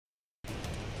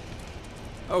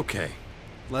Okay,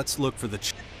 let's look for the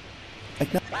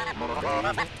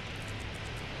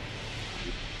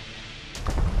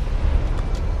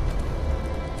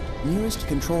Nearest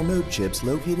control node chips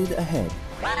located ahead.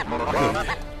 Good.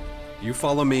 You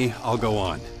follow me, I'll go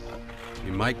on.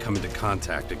 We might come into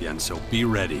contact again, so be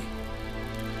ready.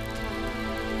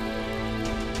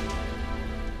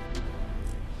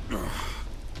 Ugh,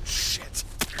 shit.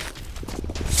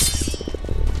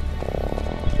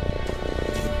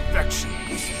 Infection.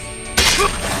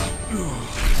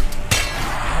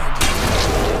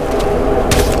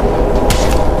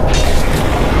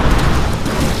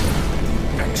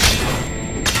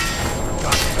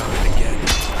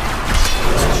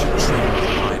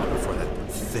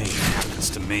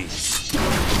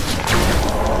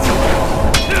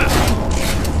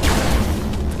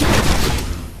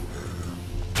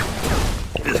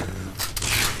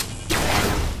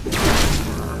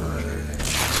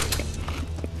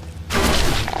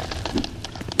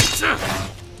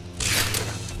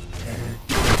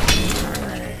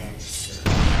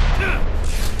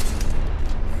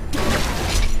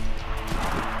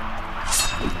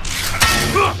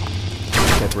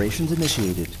 Preparations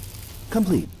initiated.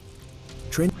 Complete.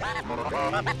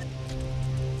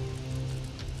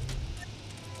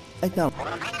 Acknowledge.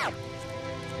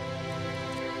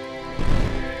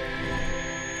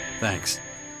 Thanks.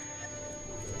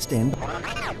 Stand.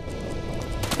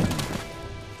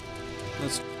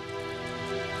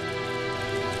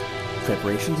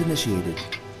 Preparations initiated.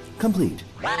 Complete.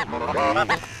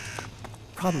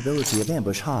 Probability of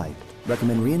ambush high.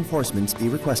 Recommend reinforcements be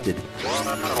requested.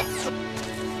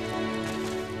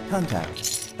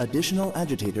 Contact. Additional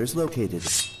agitators located.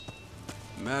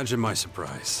 Imagine my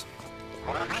surprise.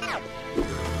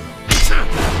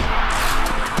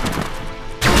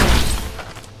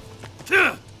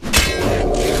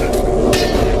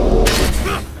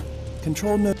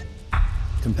 Control node.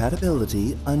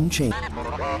 Compatibility unchanged.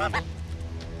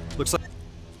 Looks like...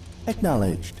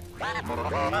 Acknowledged.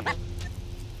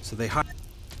 So they hide...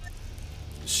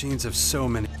 Machines have so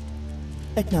many...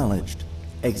 Acknowledged.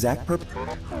 Exact purpose.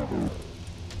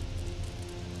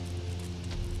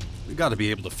 We gotta be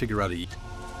able to figure out a...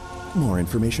 More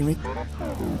information.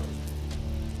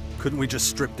 Couldn't we just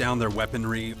strip down their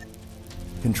weaponry?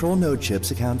 Control node chips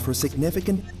account for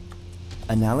significant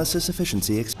analysis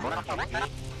efficiency.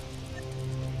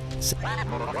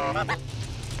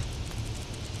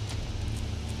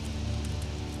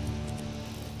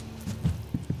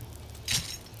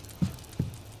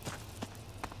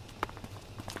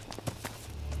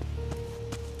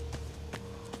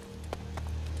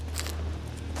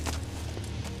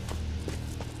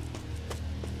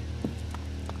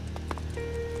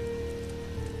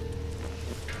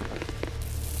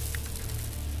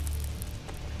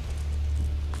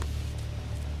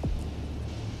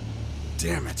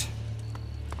 Damn it.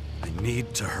 I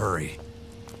need to hurry.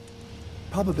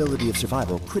 Probability of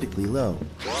survival critically low.